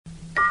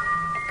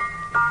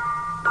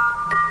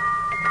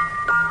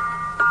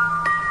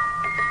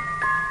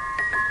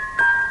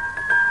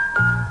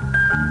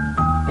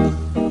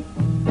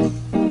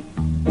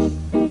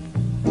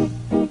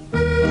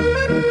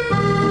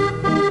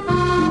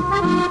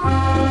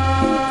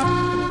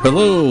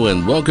Hello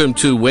and welcome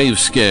to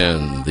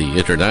Wavescan, the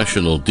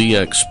international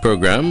DX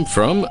program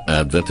from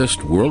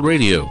Adventist World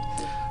Radio.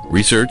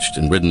 Researched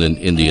and written in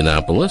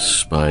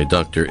Indianapolis by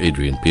Dr.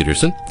 Adrian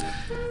Peterson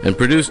and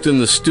produced in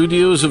the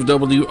studios of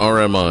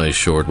WRMI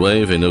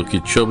Shortwave in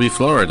Okeechobee,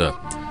 Florida.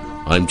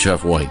 I'm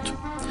Jeff White.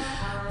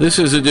 This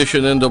is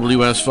edition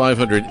NWS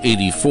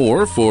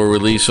 584 for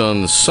release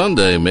on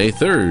Sunday, May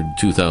 3rd,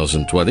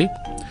 2020.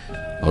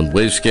 On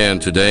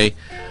Wavescan today,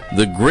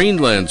 the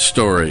Greenland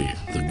story,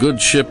 the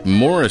good ship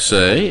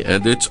Morrissey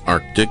and its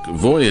Arctic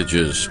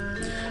voyages.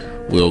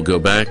 We'll go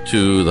back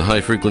to the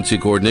High Frequency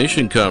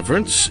Coordination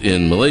Conference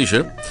in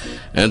Malaysia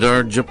and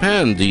our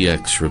Japan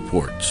DX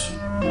reports.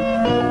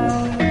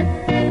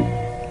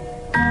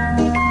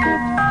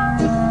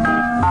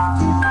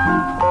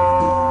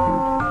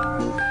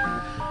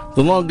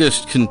 The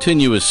longest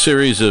continuous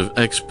series of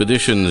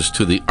expeditions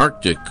to the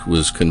Arctic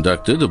was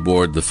conducted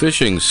aboard the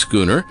fishing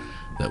schooner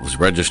that was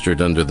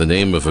registered under the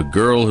name of a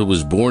girl who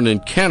was born in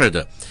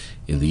Canada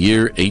in the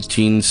year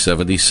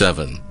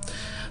 1877.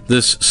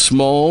 This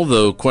small,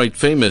 though quite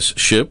famous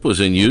ship was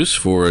in use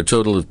for a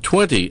total of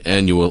 20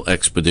 annual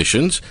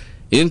expeditions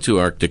into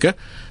Arctica,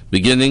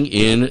 beginning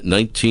in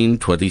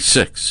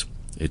 1926.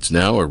 It's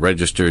now a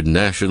registered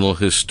National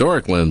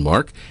Historic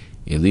Landmark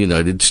in the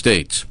United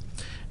States,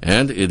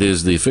 and it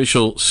is the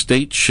official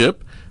state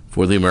ship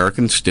for the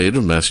American state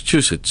of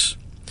Massachusetts.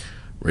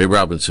 Ray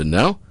Robinson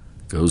now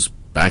goes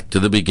back to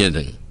the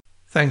beginning.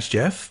 Thanks,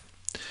 Jeff.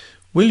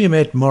 William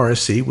Ed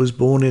Morrissey was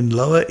born in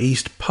Lower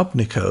East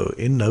Pubnico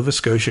in Nova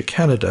Scotia,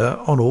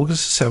 Canada on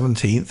August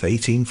 17,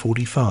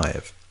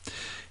 1845.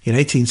 In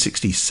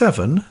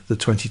 1867, the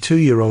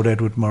 22-year-old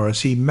Edward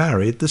Morrissey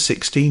married the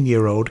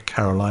 16-year-old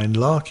Caroline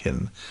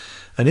Larkin,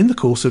 and in the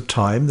course of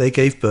time they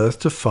gave birth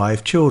to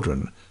 5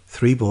 children,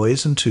 3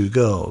 boys and 2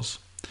 girls.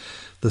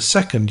 The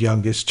second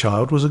youngest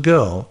child was a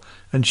girl,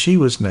 and she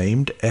was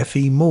named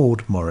Effie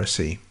Maud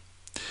Morrissey.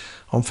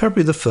 On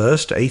February 1,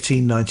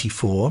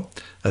 1894,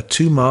 a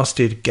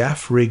 2-masted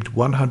gaff-rigged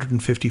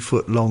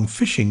 150-foot-long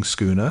fishing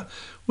schooner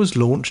was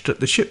launched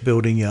at the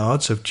shipbuilding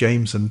yards of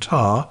James and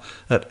Tar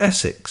at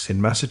Essex in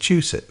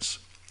Massachusetts.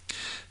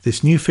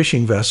 This new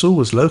fishing vessel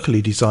was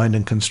locally designed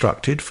and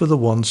constructed for the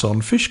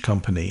Wonson Fish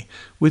Company,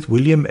 with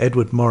William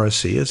Edward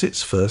Morrissey as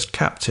its first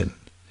captain.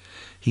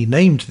 He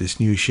named this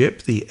new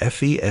ship the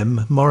Effie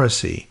M.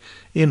 Morrissey,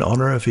 in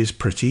honor of his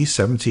pretty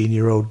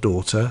 17-year-old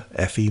daughter,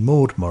 Effie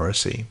Maud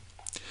Morrissey.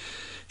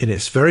 In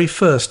its very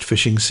first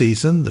fishing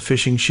season, the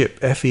fishing ship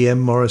Effie M.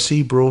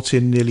 Morrissey brought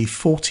in nearly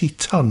 40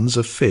 tons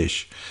of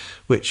fish,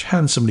 which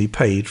handsomely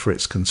paid for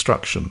its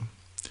construction.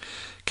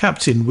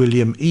 Captain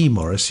William E.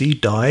 Morrissey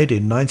died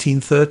in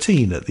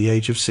 1913 at the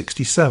age of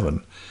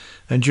 67,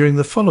 and during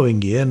the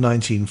following year,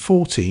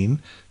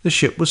 1914, the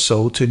ship was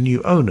sold to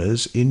new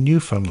owners in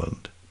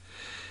Newfoundland.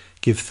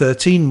 Give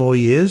 13 more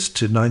years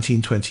to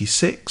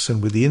 1926,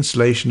 and with the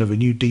installation of a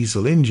new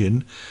diesel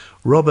engine,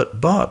 Robert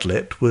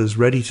Bartlett was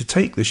ready to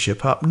take the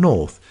ship up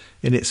north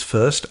in its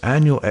first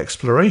annual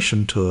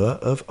exploration tour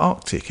of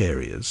Arctic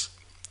areas.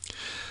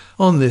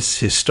 On this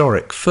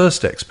historic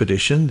first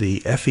expedition,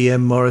 the Effie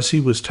M.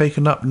 Morrissey was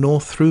taken up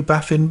north through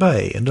Baffin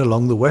Bay and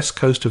along the west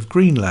coast of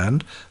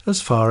Greenland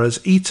as far as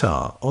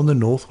Etah on the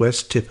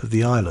northwest tip of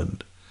the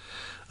island.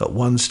 At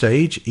one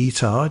stage,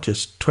 Etah,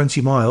 just 20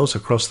 miles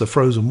across the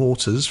frozen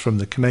waters from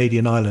the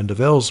Canadian island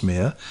of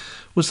Ellesmere,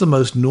 was the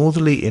most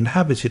northerly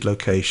inhabited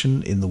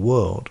location in the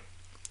world.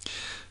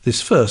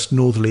 This first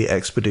northerly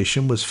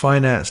expedition was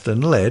financed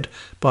and led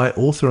by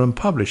author and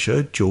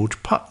publisher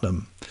George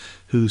Putnam,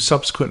 who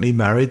subsequently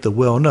married the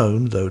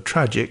well-known, though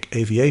tragic,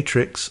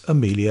 aviatrix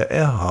Amelia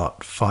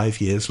Earhart 5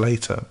 years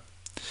later.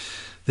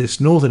 This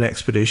northern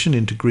expedition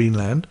into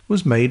Greenland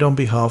was made on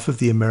behalf of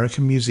the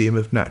American Museum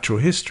of Natural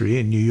History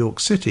in New York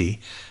City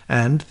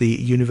and the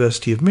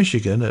University of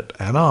Michigan at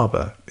Ann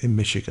Arbor in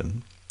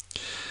Michigan.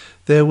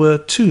 There were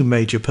 2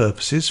 major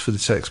purposes for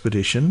this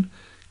expedition: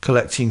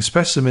 collecting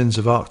specimens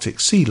of Arctic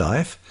sea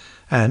life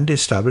and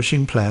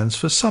establishing plans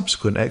for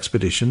subsequent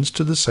expeditions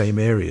to the same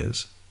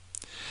areas.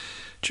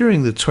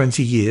 During the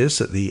 20 years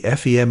that the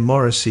Effie M.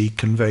 Morrissey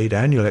conveyed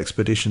annual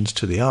expeditions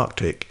to the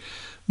Arctic,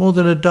 more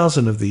than a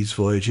dozen of these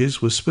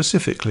voyages were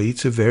specifically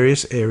to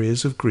various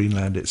areas of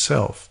Greenland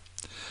itself.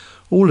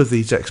 All of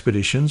these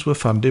expeditions were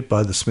funded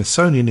by the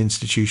Smithsonian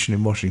Institution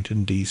in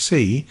Washington,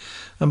 D.C.,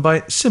 and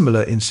by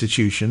similar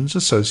institutions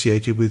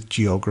associated with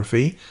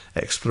geography,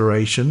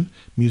 exploration,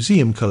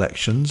 museum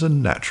collections,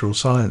 and natural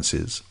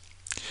sciences.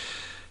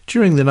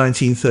 During the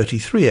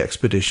 1933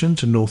 expedition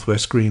to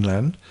northwest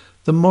Greenland,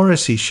 the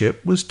Morrissey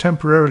ship was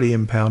temporarily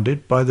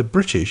impounded by the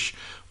British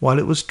while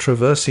it was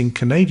traversing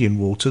Canadian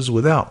waters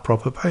without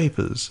proper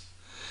papers.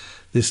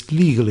 This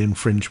legal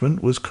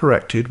infringement was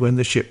corrected when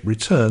the ship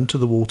returned to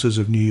the waters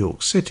of New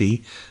York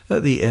City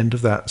at the end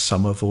of that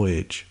summer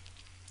voyage.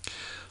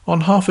 On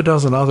half a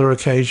dozen other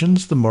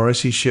occasions, the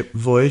Morrissey ship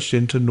voyaged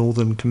into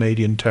northern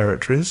Canadian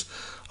territories,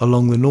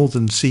 along the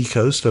northern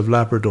seacoast of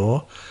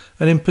Labrador,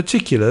 and in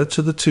particular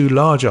to the two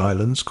large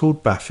islands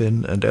called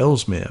Baffin and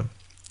Ellesmere.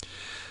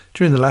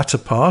 During the latter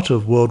part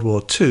of World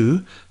War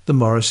II, the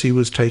Morrissey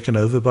was taken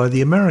over by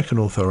the American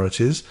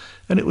authorities,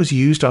 and it was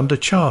used under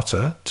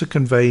charter to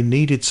convey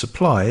needed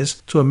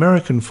supplies to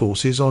American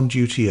forces on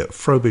duty at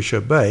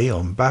Frobisher Bay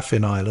on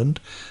Baffin Island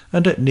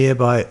and at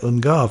nearby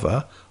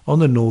Ungava on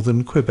the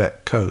northern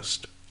Quebec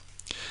coast.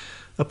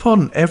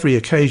 Upon every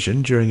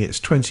occasion during its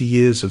 20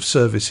 years of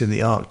service in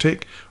the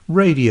Arctic,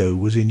 radio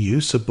was in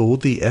use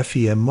aboard the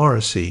FEM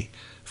Morrissey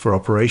for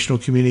operational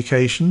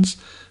communications,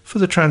 for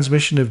the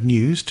transmission of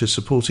news to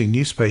supporting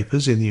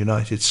newspapers in the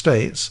United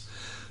States,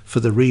 for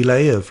the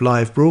relay of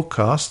live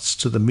broadcasts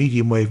to the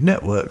medium wave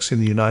networks in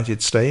the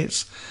United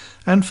States,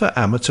 and for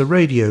amateur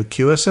radio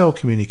QSL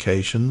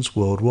communications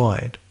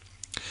worldwide.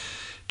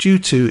 Due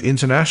to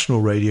international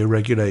radio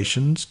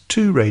regulations,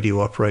 2 radio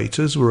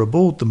operators were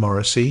aboard the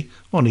Morrissey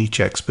on each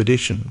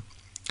expedition.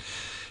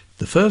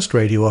 The first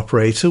radio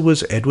operator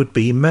was Edward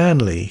B.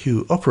 Manley,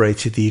 who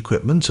operated the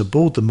equipment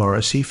aboard the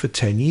Morrissey for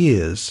 10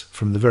 years,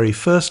 from the very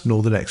first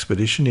Northern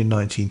Expedition in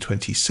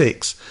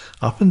 1926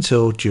 up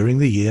until during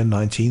the year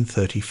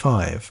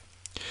 1935.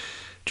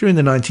 During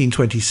the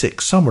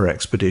 1926 summer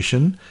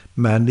expedition,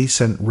 Manley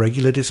sent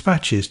regular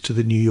dispatches to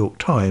the New York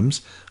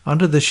Times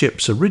under the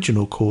ship's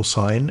original call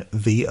sign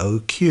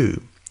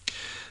VOQ.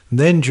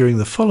 Then during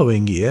the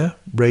following year,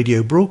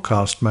 Radio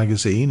Broadcast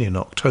magazine in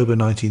October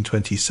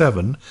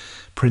 1927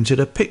 printed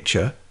a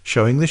picture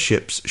showing the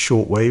ship's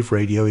shortwave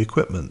radio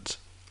equipment.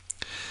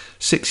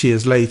 6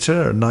 years later,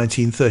 a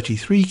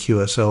 1933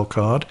 QSL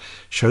card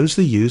shows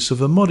the use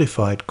of a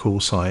modified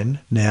call sign,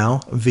 now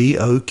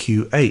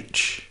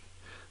VOQH.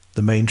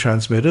 The main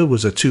transmitter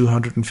was a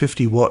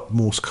 250-watt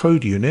Morse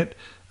code unit,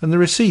 and the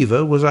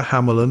receiver was a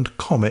Hammarlund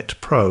Comet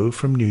Pro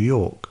from New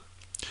York.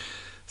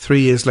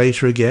 3 years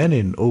later again,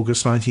 in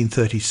August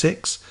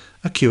 1936,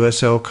 a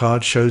QSL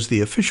card shows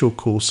the official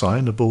call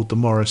sign aboard the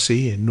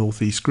Morrissey in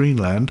northeast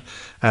Greenland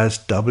as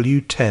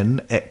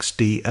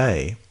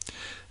W10XDA,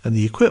 and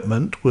the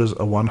equipment was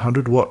a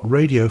 100-watt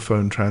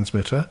radiophone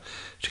transmitter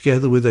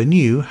together with a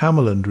new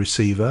Hammarlund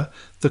receiver,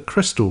 the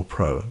Crystal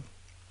Pro.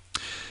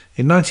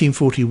 In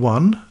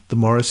 1941, the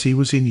Morrissey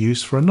was in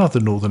use for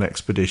another northern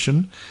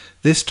expedition,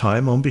 this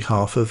time on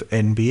behalf of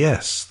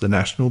NBS, the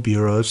National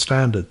Bureau of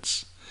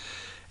Standards.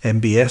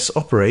 NBS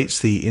operates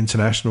the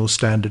International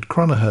Standard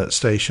Chronohertz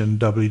station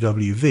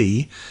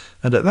WWV,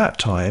 and at that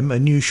time a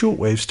new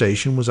shortwave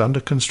station was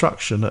under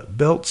construction at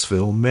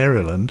Beltsville,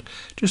 Maryland,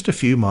 just a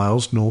few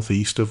miles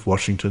northeast of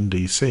Washington,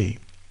 D.C.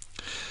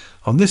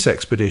 On this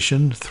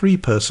expedition, 3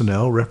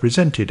 personnel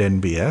represented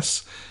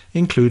NBS,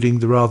 including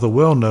the rather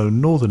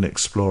well-known northern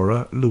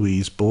explorer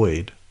Louise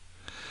Boyd.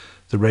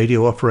 The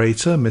radio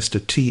operator, Mr.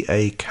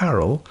 T.A.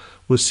 Carroll,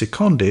 was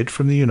seconded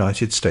from the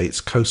United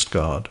States Coast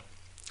Guard.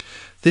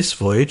 This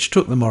voyage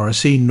took the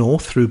Morrissey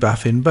north through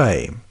Baffin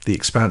Bay, the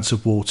expanse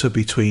of water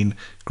between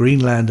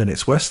Greenland and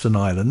its western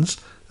islands,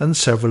 and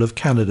several of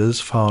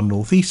Canada's far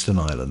northeastern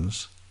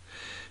islands.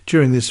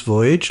 During this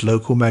voyage,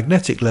 local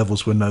magnetic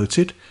levels were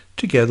noted,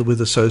 together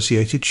with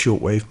associated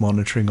shortwave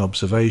monitoring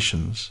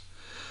observations.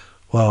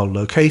 While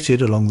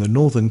located along the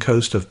northern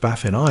coast of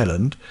Baffin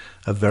Island,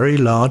 a very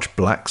large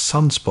black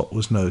sunspot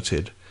was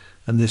noted,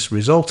 and this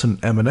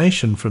resultant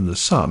emanation from the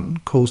sun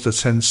caused a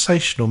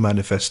sensational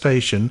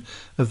manifestation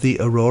of the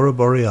Aurora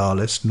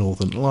Borealis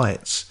northern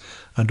lights,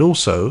 and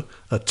also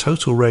a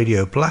total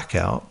radio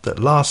blackout that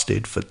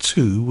lasted for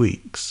 2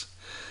 weeks.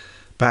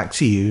 Back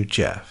to you,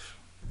 Jeff.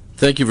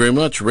 Thank you very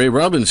much, Ray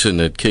Robinson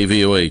at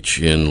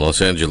KVOH in Los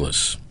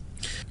Angeles.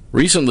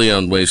 Recently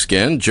on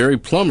Wavescan, Jerry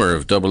Plummer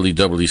of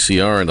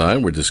WWCR and I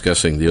were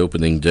discussing the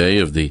opening day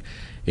of the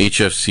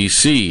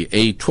HFCC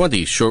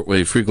A20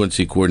 Shortwave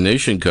Frequency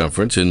Coordination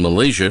Conference in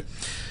Malaysia.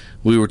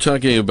 We were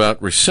talking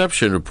about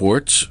reception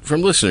reports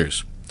from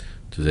listeners.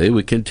 Today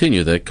we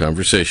continue that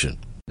conversation.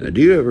 Do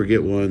you ever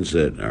get ones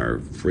that are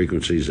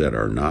frequencies that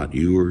are not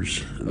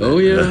yours? Oh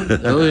yeah,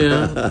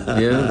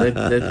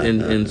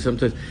 and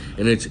sometimes,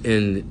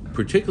 and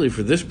particularly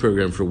for this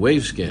program for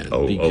Wavescan,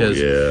 because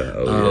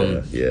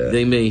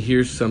they may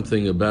hear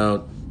something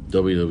about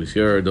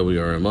WWCR,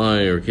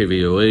 WRMI, or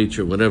KVOH,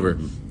 or whatever,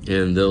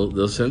 and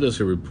they'll send us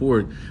a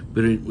report,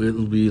 but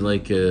it'll be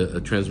like a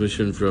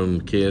transmission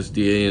from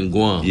KSDA in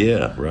Guam,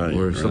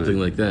 or something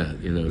like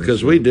that,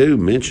 Because we do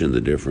mention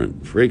the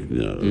different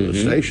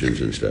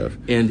stations and stuff,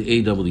 and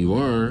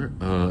AWR,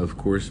 of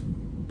course,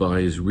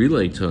 buys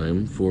relay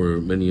time for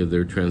many of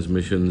their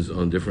transmissions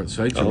on different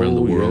sites around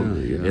the world,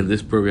 and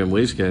this program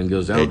Wavescan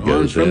goes out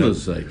from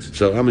those sites.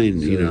 So I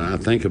mean, I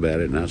think about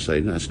it and I say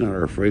that's not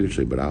our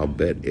frequency, but I'll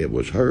bet it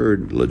was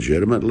heard,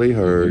 legitimately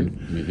heard,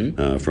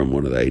 from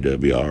one of the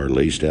AWR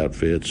leased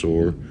outfits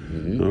or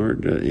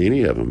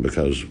any of them,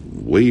 because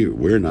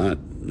we're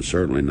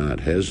certainly not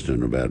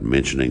hesitant about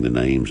mentioning the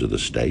names of the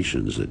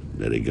stations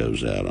that it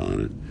goes out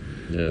on.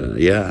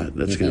 Yeah,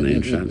 that's kind of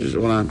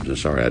interesting. Well, I'm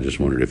sorry. I just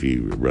wondered if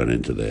you run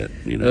into that.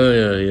 Oh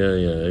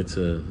yeah. It's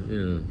a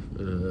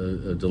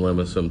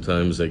dilemma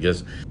sometimes, I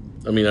guess.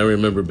 I mean, I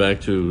remember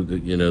back to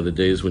the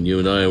days when you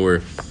and I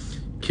were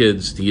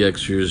kids,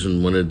 DXers,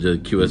 and wanted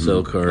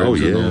QSL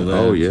cards. And all that.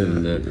 Oh yeah.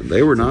 And,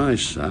 they were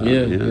nice.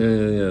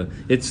 Yeah.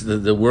 It's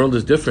the world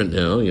is different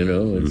now.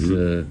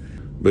 It's.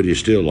 But you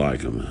still like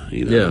them,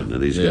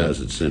 these guys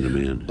that send them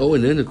in. Oh,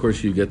 and then, of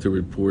course, you get the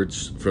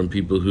reports from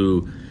people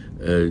who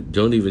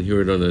don't even hear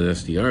it on an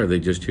SDR. They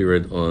just hear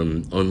it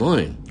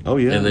online. Oh,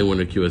 yeah. And they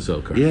want a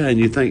QSL card. Yeah, and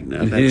you think,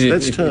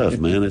 that's tough,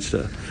 man. It's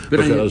tough.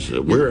 Because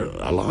a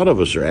lot of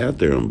us are out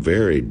there on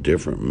very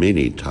different,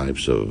 many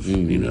types of,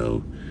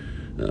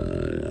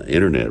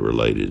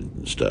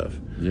 internet-related stuff.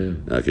 Yeah.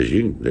 Because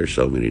there's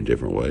so many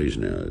different ways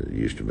now than it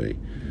used to be.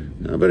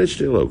 But it's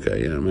still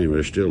okay. I mean,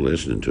 they're still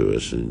listening to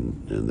us, and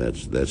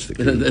that's the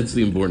key. That's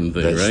the important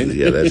thing, right?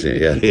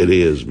 It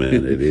is,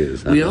 man. It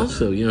is. We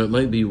also, it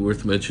might be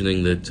worth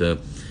mentioning that a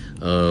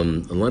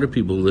lot of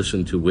people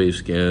listen to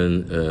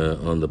Wavescan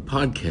on the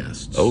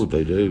podcasts. Oh,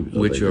 they do.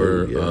 Which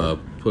are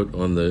put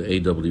on the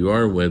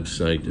AWR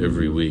website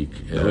every week.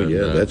 And,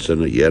 that's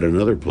yet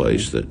another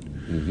place that.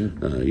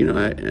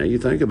 You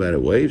think about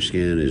it,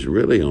 Wavescan is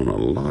really on a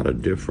lot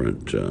of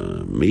different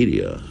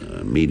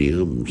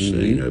mediums,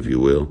 if you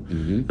will.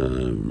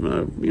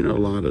 A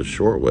lot of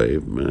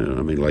shortwave.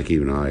 I mean, like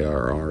even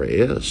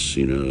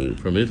IRRS,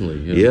 from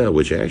Italy. Yeah,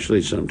 which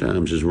actually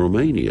sometimes is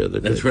Romania.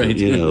 That's right.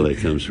 That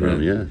comes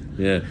from.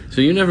 Yeah. So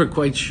you're never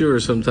quite sure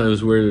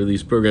sometimes where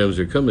these programs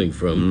are coming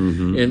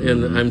from,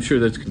 and I'm sure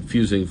that's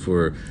confusing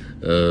for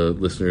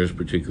listeners,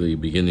 particularly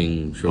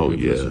beginning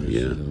shortwave listeners.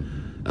 Yeah.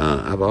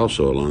 I've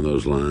also, along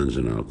those lines,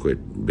 and I'll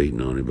quit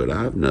beating on it, but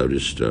I've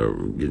noticed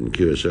getting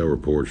QSL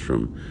reports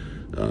from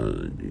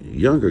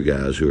younger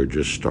guys who are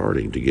just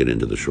starting to get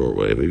into the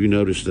shortwave. Have you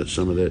noticed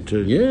some of that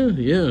too?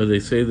 Yeah.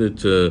 They say that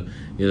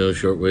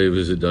shortwave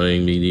is a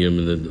dying medium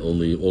and that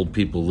only old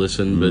people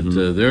listen, but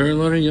there are a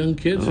lot of young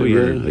kids who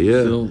are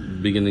still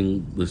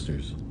beginning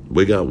listeners.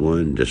 We got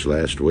one just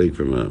last week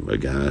from a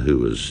guy who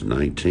was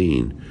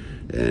 19.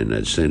 And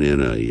had sent in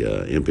a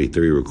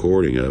MP3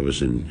 recording of us,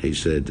 and he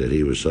said that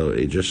he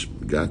just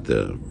got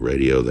the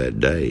radio that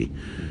day,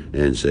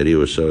 and said he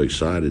was so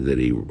excited that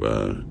he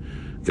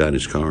got in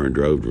his car and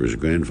drove to his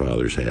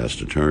grandfather's house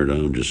to turn it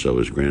on just so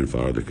his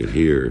grandfather could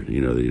hear,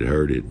 that he'd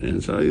heard it.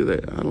 And so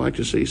I'd like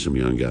to see some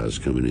young guys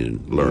coming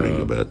in learning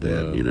about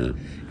that,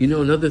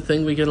 Another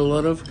thing we get a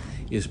lot of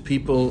is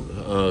people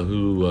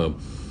who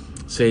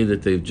say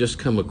that they've just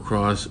come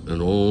across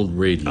an old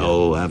radio.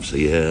 Oh,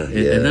 absolutely,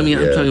 yeah. And I mean,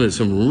 I'm talking about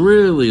some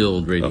really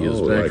old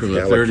radios back from the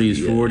 30s,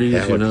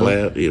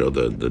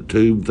 40s, the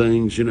tube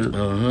things,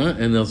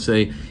 And they'll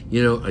say,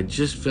 I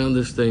just found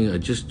this thing, I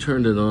just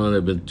turned it on,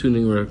 I've been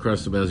tuning right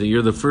across the bounds.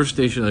 You're the first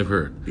station I've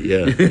heard.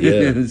 Yeah.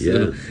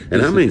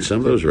 And I mean, some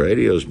of those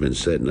radios have been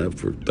setting up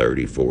for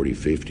 30, 40,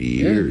 50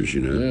 years,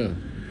 Yeah.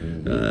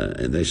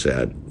 And they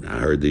say, I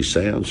heard these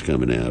sounds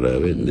coming out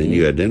of it, and then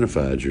you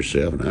identified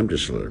yourself, and I'm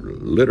just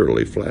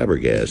literally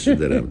flabbergasted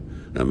that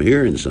I'm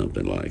hearing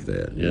something like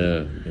that.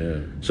 Yeah.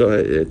 So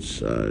it's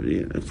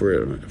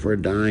for a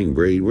dying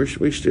breed,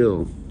 we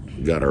still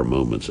got our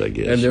moments, I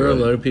guess. And there are a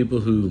lot of people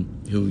who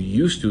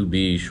used to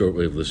be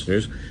shortwave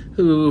listeners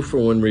who, for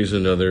one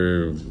reason or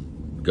another,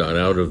 got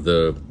out of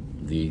the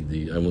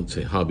I won't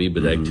say hobby,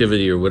 but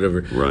activity or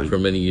whatever for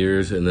many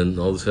years, and then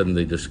all of a sudden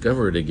they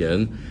discover it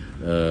again,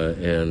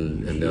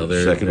 and now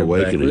they're second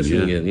awakening, back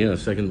listening again. Yeah,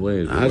 second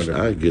wave.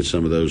 I get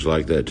some of those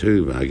like that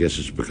too. I guess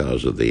it's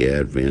because of the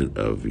advent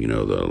of the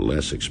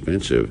less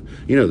expensive.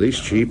 These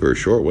cheaper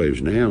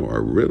shortwaves now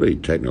are really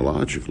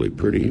technologically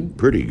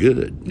pretty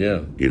good.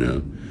 Yeah.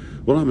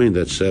 Well, I mean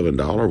that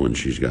 $7 one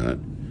she's got,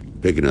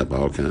 picking up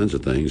all kinds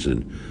of things.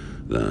 And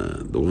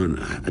the one,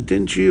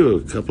 didn't you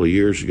a couple of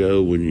years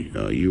ago when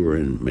you were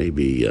in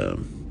maybe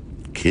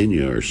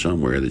Kenya or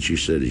somewhere that you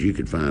said that you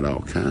could find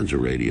all kinds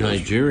of radios?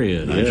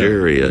 Nigeria,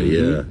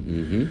 yeah.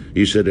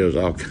 You said there was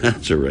all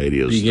kinds of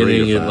radios.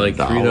 Beginning at like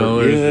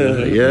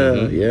 $3.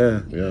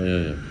 Yeah.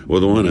 Well,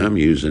 the one I'm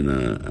using,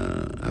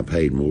 I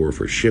paid more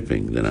for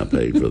shipping than I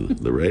paid for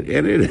the radio,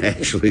 and it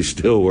actually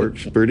still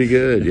works pretty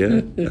good.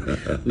 Yeah.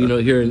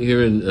 Here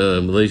in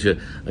Malaysia,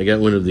 I got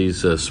one of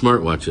these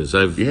smartwatches.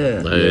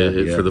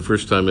 For the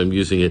first time, I'm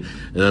using it,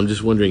 and I'm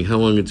just wondering how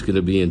long it's going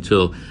to be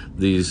until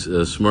these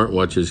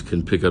smartwatches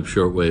can pick up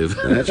shortwave.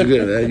 That's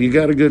good. You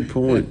got a good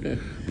point,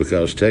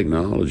 because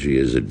technology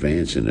is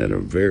advancing at a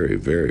very,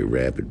 very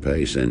rapid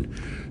pace. And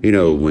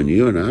when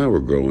you and I were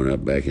growing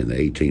up back in the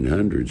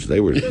 1800s,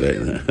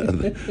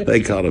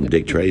 they called them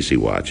Dick Tracy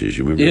watches.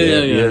 You remember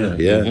that?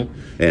 Yeah.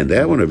 And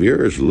that one of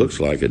yours looks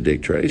like a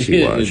Dick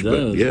Tracy watch.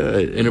 It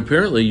does. And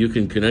apparently you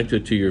can connect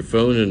it to your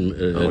phone and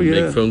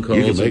make phone calls.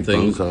 You can make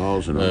phone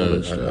calls and all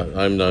that stuff.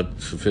 I'm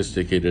not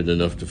sophisticated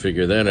enough to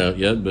figure that out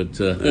yet, but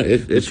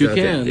you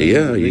can.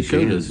 You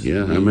can.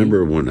 Yeah, I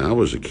remember when I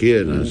was a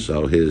kid, and I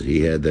saw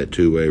he had that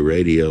two-way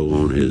radio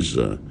on his.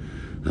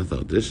 I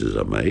thought, this is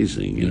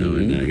amazing,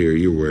 and now here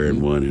you're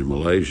wearing one in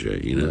Malaysia,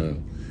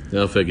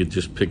 Now, if I could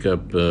just pick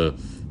up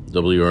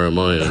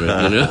WRMI,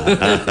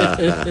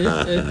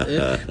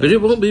 but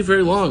it won't be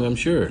very long, I'm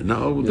sure.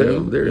 No,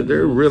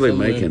 they're really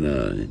making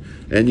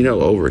and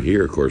over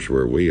here, of course,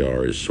 where we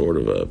are is sort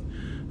of a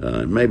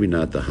maybe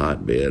not the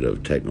hotbed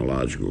of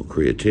technological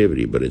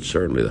creativity, but it's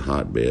certainly the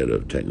hotbed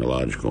of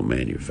technological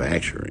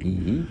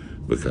manufacturing,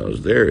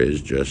 because there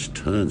is just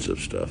tons of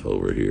stuff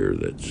over here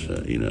that's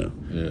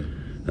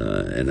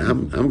and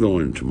I'm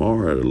going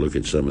tomorrow to look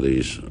at some of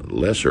these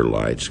lesser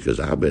lights, because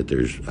I bet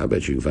you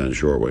can find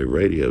shortwave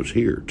radios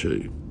here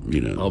too.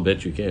 I'll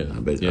bet you can.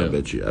 I bet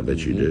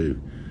you do.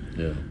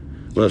 Yeah.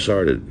 Well,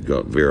 sorry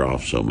to veer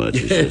off so much.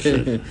 It's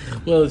just,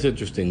 well, it's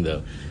interesting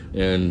though,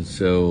 and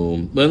so.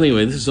 But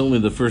anyway, this is only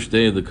the first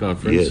day of the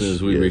conference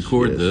as we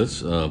record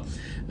this. 4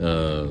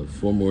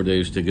 more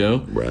days to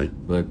go. Right.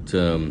 But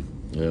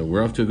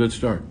we're off to a good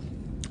start.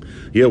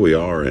 Yeah, we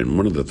are, and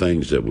one of the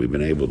things that we've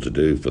been able to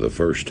do for the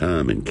first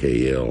time in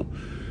KL,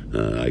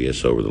 I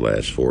guess over the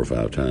last 4 or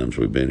 5 times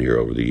we've been here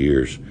over the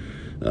years,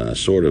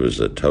 sort of as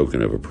a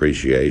token of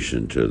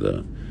appreciation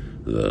to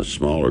the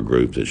smaller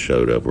group that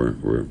showed up,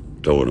 we're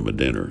throwing them a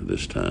dinner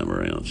this time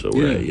around. So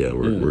we're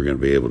going to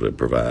be able to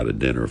provide a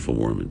dinner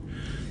for them.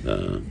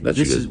 And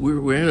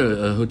we're at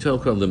a hotel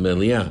called the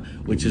Meliá,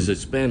 which is a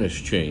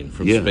Spanish chain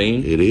from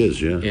Spain. It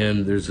is, yeah.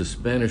 And there's a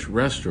Spanish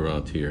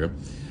restaurant here.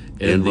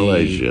 In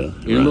Malaysia.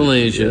 In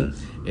Malaysia.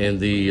 Yeah. And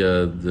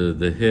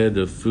the head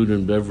of food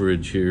and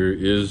beverage here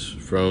is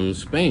from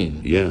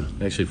Spain. Yeah.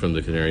 Actually from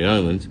the Canary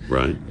Islands.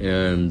 Right.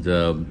 And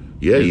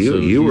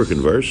you were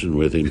conversing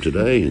with him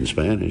today in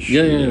Spanish.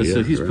 Yeah.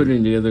 So he's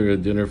putting together a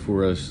dinner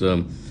for us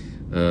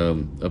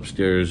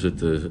upstairs at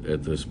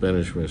the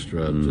Spanish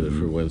restaurant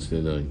for Wednesday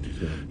night.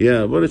 So.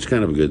 Yeah, but it's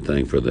kind of a good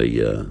thing for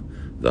the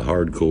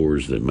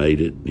hardcores that made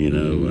it.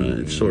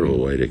 It's sort of a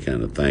way to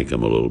kind of thank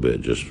them a little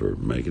bit just for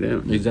making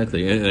it.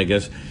 Exactly, and I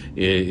guess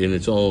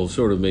it's all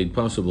sort of made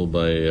possible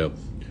by a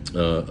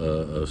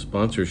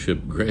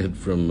sponsorship grant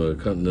from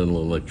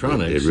Continental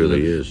Electronics. It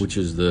really is, which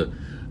is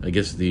I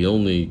guess the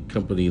only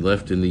company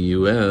left in the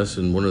U.S.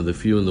 and one of the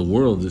few in the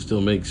world that still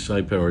makes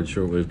high-powered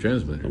shortwave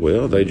transmitters.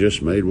 Well, they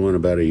just made one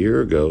about a year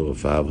ago, a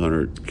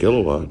 500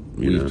 kilowatt.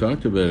 We've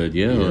talked about it,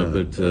 up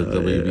at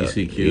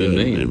WBCQ in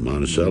Maine. In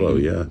Monticello,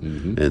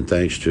 And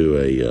thanks to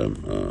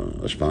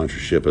a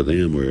sponsorship of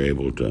them, we were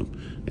able to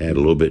add a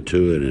little bit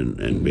to it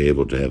and be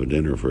able to have a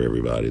dinner for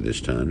everybody this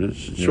time.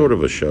 It's sort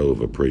of a show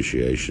of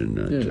appreciation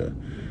that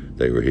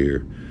they were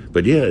here.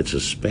 But it's a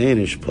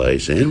Spanish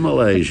place in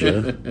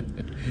Malaysia.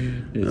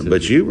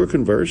 But you were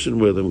conversing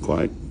with him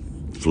quite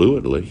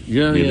fluently.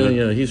 Yeah.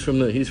 He's from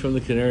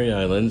the Canary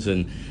Islands,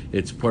 and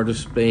it's part of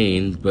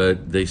Spain.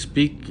 But they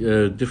speak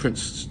different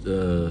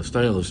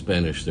style of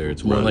Spanish there.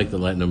 It's more like the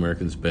Latin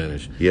American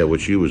Spanish. Yeah,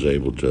 which you was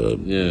able to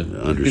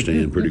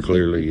understand pretty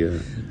clearly. Yeah,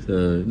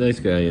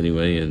 nice guy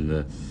anyway,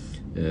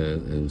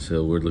 and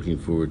so we're looking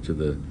forward to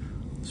the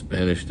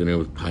Spanish dinner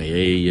with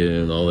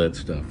paella and all that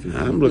stuff.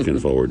 I'm looking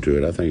forward to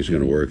it. I think it's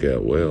going to work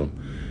out well.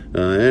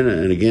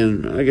 And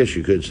again, I guess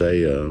you could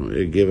say,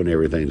 given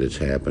everything that's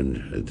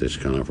happened at this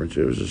conference,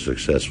 it was a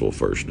successful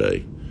first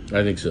day.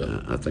 I think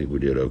so. I think we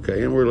did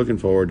okay, and we're looking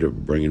forward to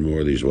bringing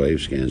more of these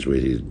wave scans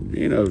with you.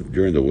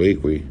 During the week,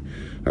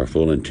 our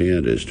full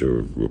intent is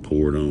to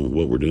report on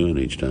what we're doing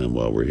each time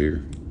while we're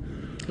here.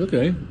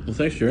 Okay. Well,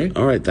 thanks, Jerry.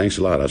 All right. Thanks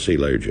a lot. I'll see you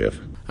later, Jeff.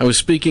 I was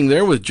speaking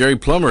there with Jerry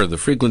Plummer, the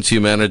frequency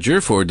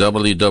manager for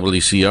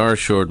WWCR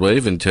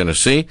Shortwave in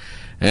Tennessee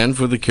and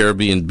for the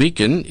Caribbean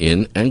Beacon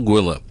in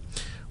Anguilla.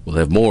 We'll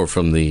have more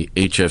from the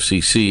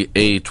HFCC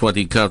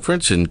A20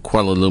 conference in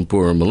Kuala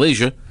Lumpur,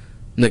 Malaysia,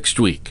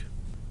 next week.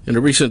 In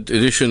a recent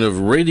edition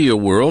of Radio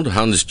World,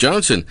 Hans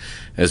Johnson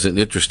has an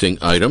interesting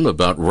item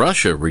about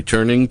Russia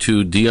returning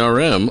to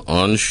DRM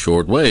on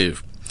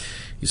shortwave.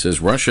 He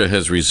says Russia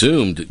has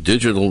resumed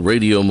digital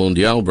Radio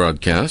Mondiale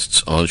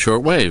broadcasts on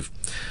shortwave.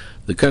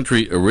 The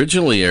country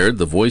originally aired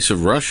The Voice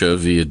of Russia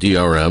via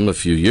DRM a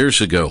few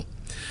years ago.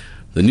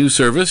 The new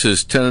service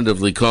is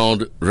tentatively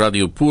called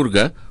Radio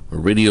Purga, or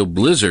Radio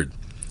Blizzard.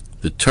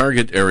 The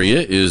target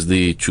area is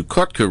the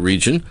Chukotka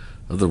region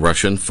of the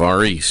Russian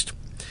Far East.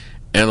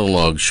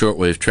 Analog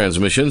shortwave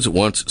transmissions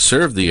once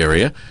served the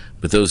area,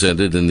 but those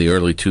ended in the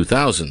early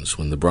 2000s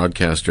when the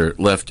broadcaster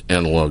left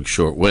analog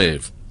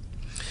shortwave.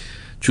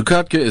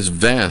 Chukotka is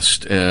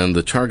vast, and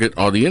the target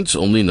audience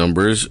only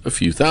numbers a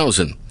few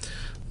thousand.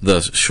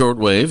 Thus,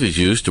 shortwave is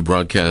used to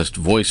broadcast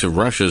Voice of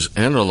Russia's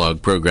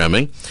analog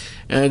programming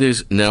and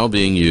is now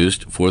being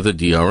used for the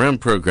DRM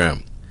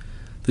program.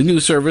 The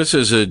new service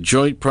is a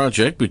joint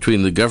project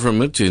between the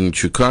government in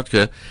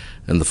Chukotka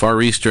and the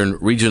Far Eastern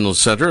Regional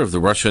Center of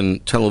the Russian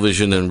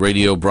Television and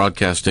Radio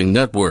Broadcasting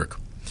Network.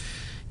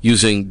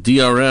 Using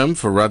DRM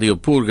for Radio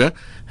Purga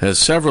has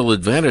several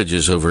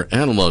advantages over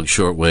analog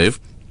shortwave.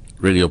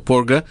 Radio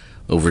Purga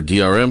over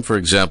DRM, for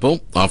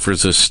example,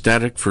 offers a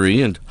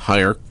static-free and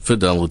higher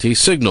fidelity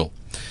signal.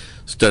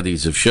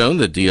 Studies have shown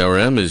that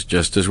DRM is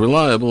just as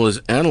reliable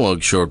as analog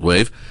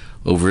shortwave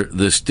over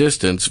this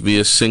distance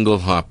via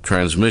single-hop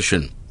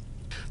transmission.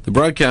 The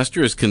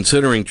broadcaster is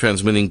considering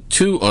transmitting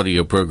 2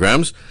 audio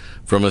programs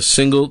from a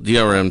single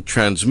DRM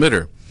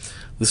transmitter.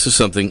 This is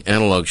something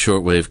analog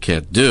shortwave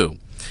can't do.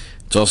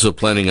 It's also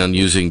planning on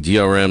using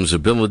DRM's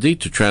ability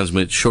to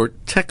transmit short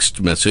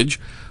text message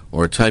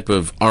or a type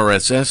of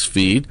RSS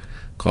feed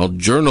called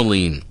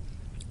journaling.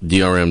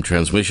 DRM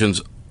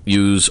transmissions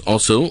use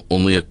also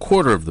only a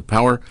quarter of the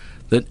power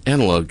that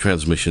analog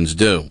transmissions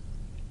do.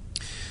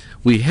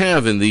 We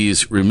have in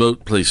these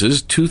remote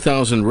places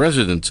 2,000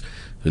 residents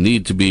who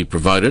need to be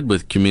provided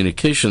with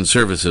communication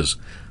services.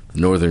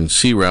 The Northern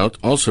Sea Route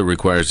also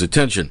requires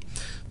attention,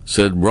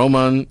 said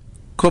Roman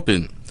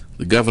Kopin,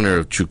 the governor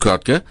of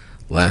Chukotka,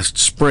 last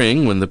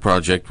spring when the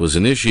project was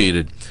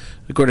initiated,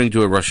 according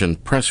to a Russian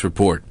press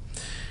report.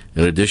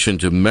 In addition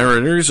to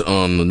mariners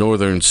on the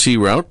Northern Sea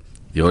Route,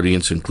 the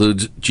audience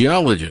includes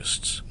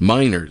geologists,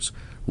 miners,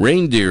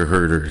 reindeer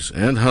herders,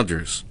 and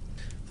hunters.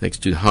 Thanks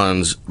to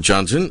Hans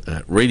Johnson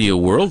at Radio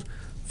World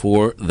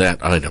for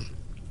that item.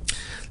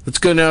 Let's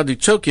go now to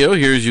Tokyo.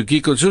 Here's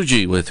Yukiko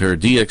Tsuji with her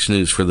DX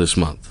News for this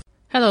month.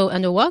 Hello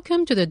and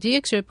welcome to the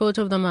DX Report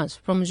of the Month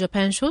from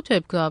Japan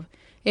Shortwave Club,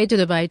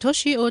 edited by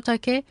Toshi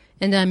Otake,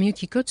 and I'm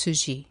Yukiko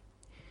Tsuji.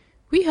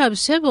 We have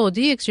several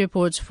DX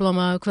reports from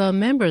our club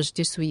members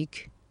this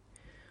week.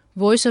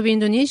 Voice of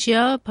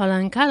Indonesia,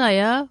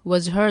 Palangkaraya,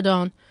 was heard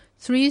on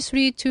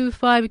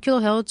 3325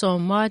 kHz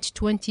on March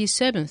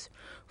 27th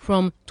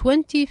from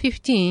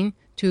 2015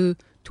 to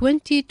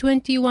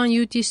 2021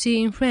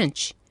 UTC in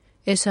French.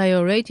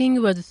 SIO rating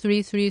was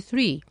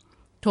 333.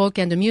 Talk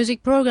and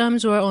music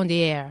programs were on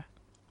the air.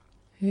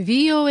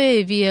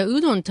 VOA via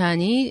Udon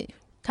Thani,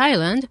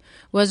 Thailand,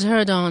 was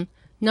heard on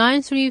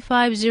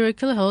 9350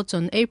 kHz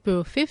on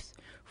April 5th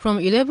from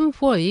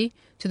 1140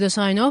 to the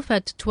sign-off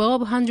at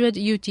 1200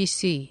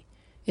 UTC.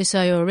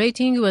 SIO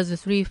rating was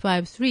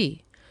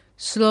 353.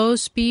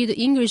 Slow-speed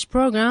English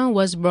program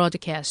was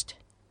broadcast.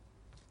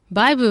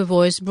 Bible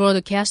Voice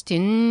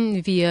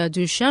broadcasting via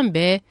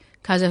Dushanbe,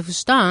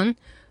 Kazakhstan,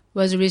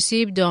 was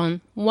received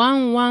on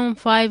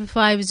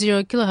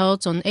 11550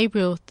 kHz on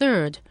April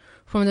 3rd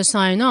from the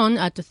sign-on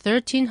at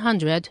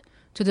 1300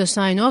 to the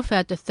sign-off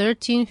at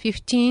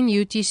 1315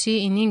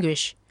 UTC in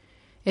English.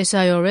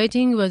 SIO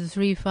rating was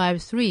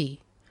 353.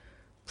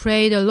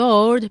 Pray the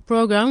Lord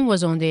program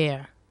was on the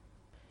air.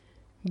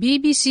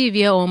 BBC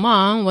via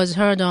Oman was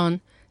heard on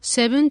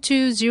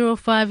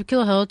 7205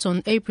 kHz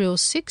on April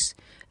 6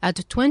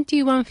 at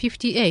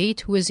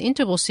 2158 with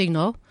interval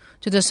signal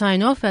to the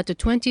sign-off at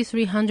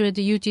 2300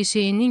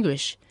 UTC in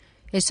English.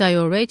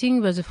 SIO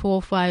rating was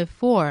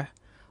 454.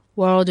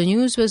 World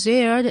News was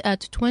aired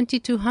at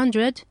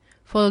 2200,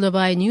 followed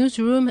by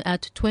Newsroom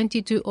at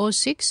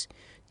 2206,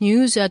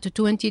 News at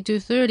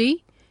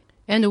 2230,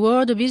 and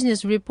World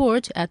Business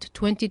Report at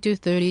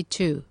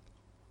 2232.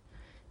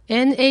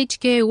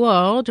 NHK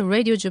World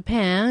Radio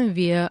Japan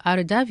via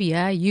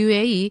Ardavia,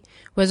 UAE,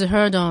 was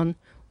heard on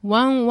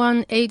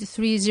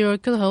 11830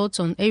 kHz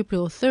on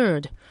April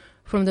 3rd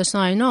from the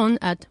sign-on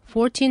at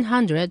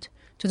 1400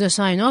 to the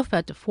sign-off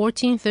at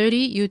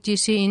 1430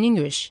 UTC in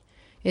English.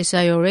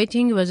 SIO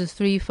rating was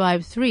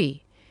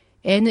 353.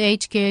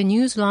 NHK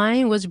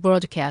Newsline was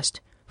broadcast,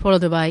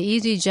 followed by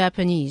Easy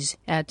Japanese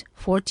at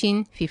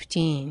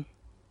 1415.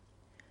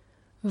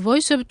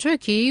 Voice of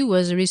Turkey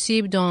was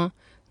received on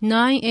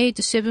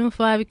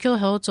 9875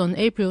 kHz on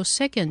April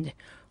 2nd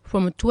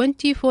from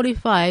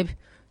 2045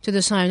 to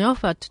the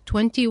sign-off at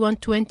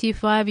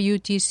 2125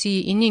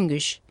 UTC in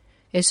English.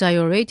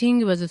 SIO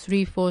rating was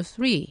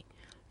 343.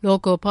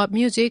 Local pop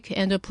music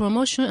and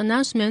promotion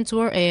announcements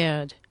were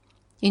aired.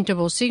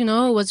 Interval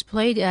signal was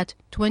played at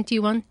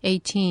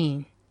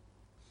 2118.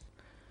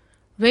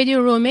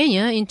 Radio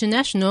Romania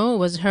International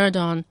was heard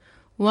on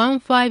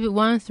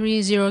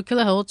 15130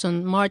 kHz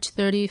on March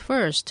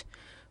 31st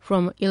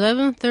from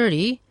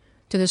 1130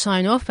 to the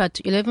sign-off at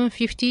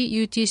 1150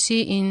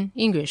 UTC in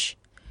English.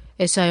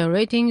 SIO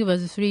rating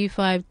was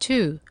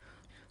 352.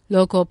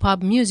 Local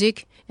pop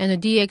music and a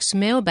DX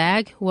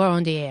mailbag were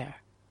on the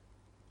air.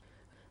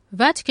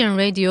 Vatican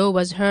Radio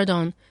was heard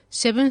on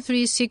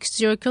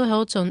 7360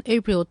 kHz on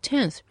April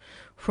 10th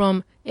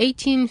from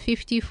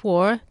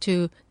 1854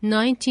 to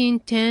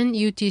 1910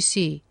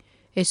 UTC.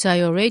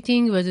 SIO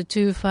rating was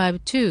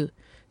 252.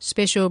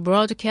 Special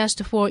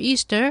broadcast for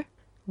Easter,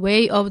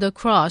 Way of the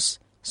Cross,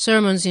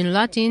 sermons in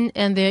Latin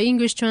and their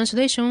English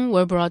translation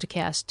were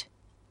broadcast.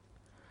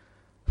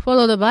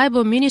 Follow the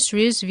Bible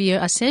Ministries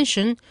via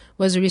Ascension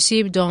was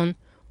received on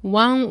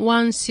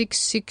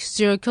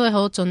 11660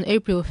 kHz on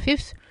April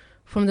 5th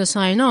from the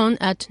sign-on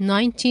at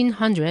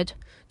 1900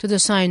 to the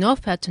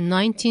sign-off at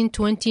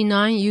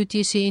 1929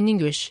 UTC in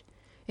English.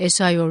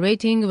 SIO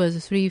rating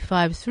was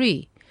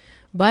 353.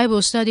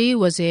 Bible study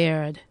was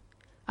aired.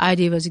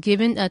 ID was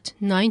given at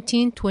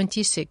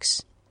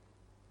 1926.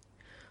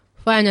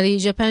 Finally,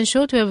 Japan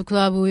Shortwave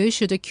Club will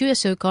issue the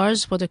QSL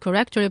cards for the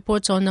correct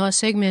reports on our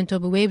segment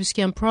of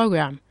Wavescan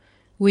program.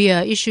 We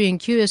are issuing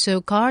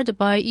QSL card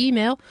by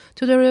email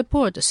to the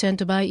report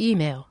sent by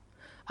email.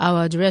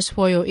 Our address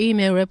for your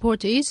email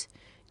report is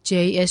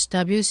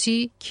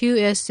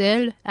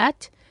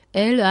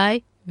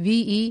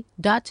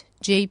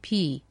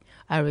jswcqsl@live.jp.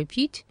 I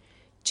repeat,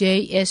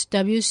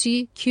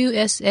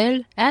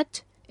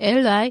 jswcqsl@live.jp.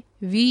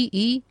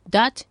 live.jp.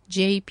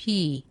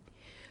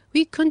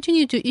 We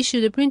continue to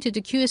issue the printed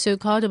QSL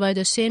card by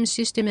the same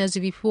system as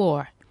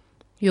before.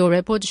 Your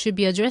report should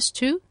be addressed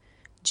to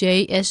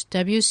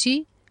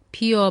JSWC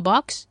PO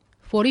Box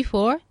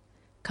 44,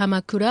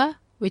 Kamakura,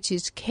 which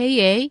is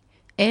KAMAKURA,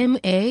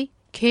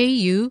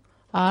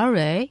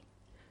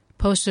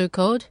 postal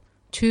code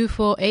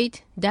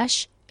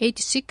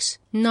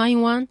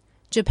 248-8691,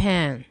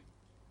 Japan.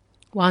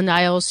 $1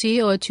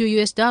 ILC or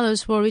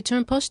 $2 for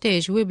return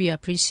postage will be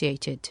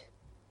appreciated.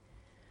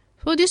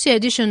 For this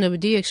edition of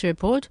DX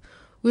Report,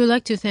 we would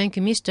like to thank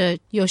Mr.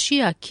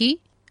 Yoshiaki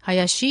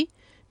Hayashi,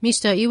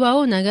 Mr.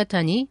 Iwao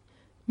Nagatani,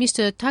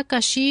 Mr.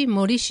 Takashi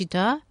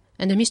Morishita,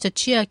 and Mr.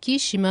 Chiaki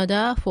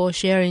Shimada for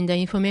sharing the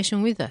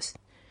information with us.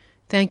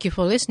 Thank you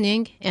for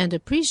listening, and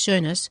please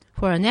join us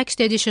for our next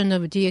edition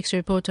of DX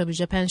Report of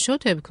Japan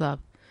Shortwave Club.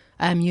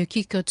 I'm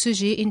Yukiko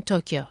Tsuji in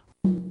Tokyo.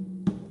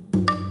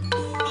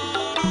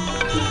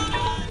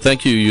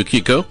 Thank you,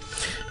 Yukiko.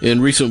 In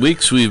recent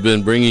weeks, we've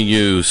been bringing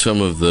you some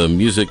of the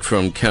music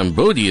from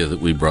Cambodia that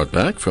we brought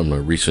back from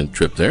a recent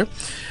trip there.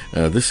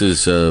 This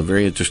is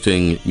very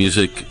interesting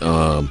music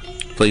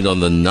played on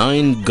the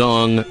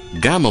 9-gong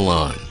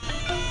gamelan.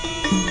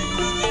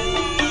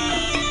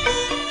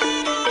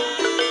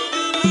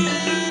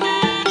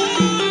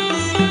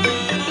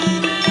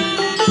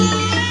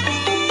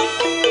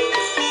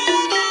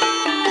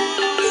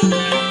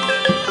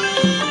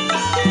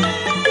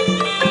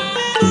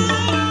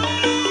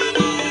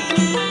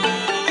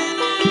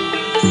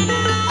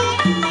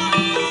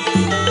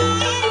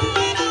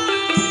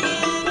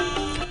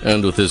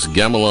 And with this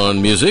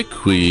gamelan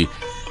music, we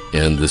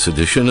end this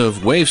edition of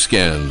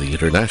Wavescan, the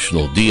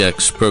international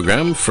DX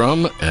program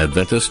from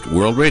Adventist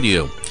World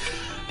Radio.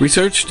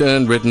 Researched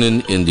and written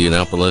in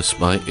Indianapolis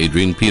by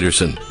Adrian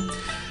Peterson.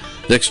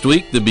 Next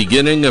week, the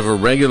beginning of a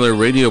regular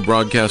radio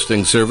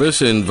broadcasting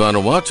service in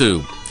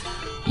Vanuatu.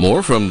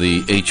 More from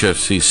the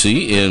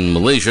HFCC in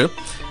Malaysia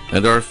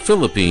and our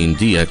Philippine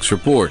DX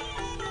report.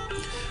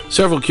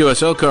 Several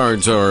QSL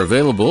cards are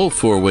available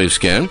for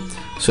Wavescan.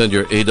 Send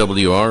your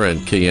AWR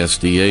and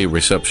KSDA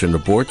reception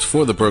reports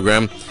for the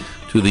program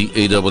to the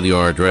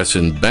AWR address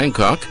in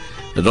Bangkok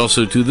and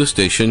also to the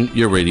station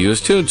your radio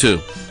is tuned to,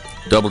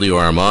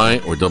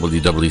 WRMI or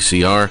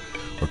WWCR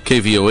or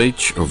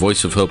KVOH or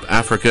Voice of Hope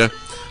Africa,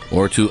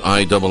 or to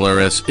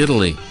IRRS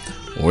Italy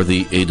or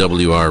the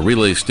AWR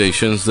relay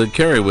stations that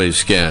carry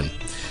Wavescan.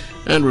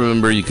 And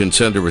remember, you can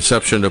send a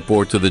reception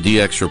report to the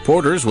DX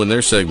reporters when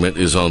their segment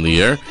is on the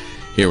air.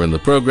 Here in the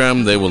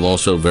program, they will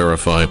also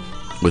verify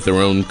with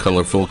their own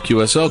colorful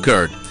QSL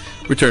card.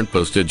 Return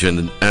postage and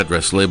an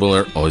address label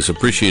are always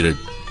appreciated.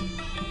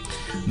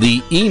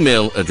 The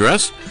email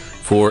address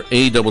for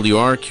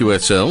AWR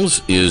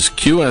QSLs is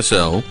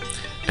qsl@awr.org.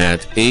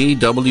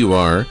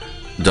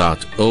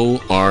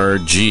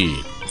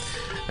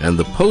 And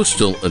the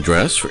postal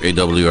address for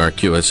AWR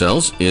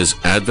QSLs is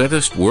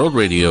Adventist World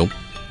Radio,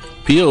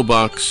 P.O.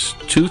 Box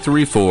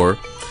 234,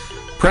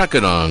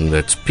 Prakadong,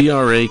 that's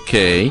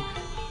Prakanong,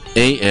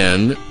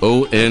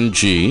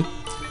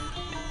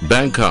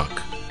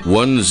 Bangkok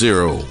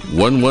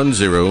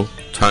 10110,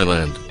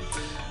 Thailand.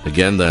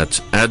 Again,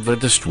 that's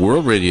Adventist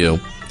World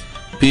Radio,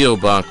 P.O.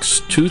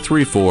 Box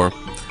 234,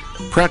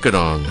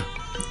 Prakadong,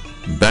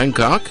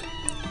 Bangkok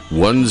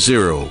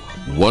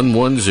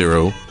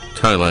 10110,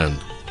 Thailand.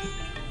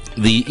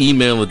 The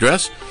email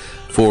address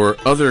for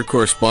other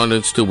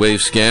correspondence to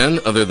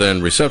Wavescan other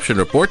than reception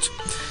reports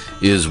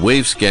is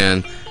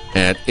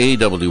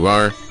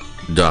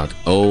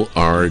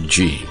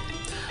wavescan@awr.org.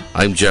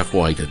 I'm Jeff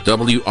White at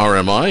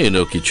WRMI in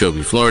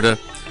Okeechobee, Florida.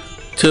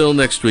 Till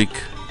next week,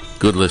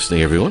 good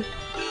listening, everyone.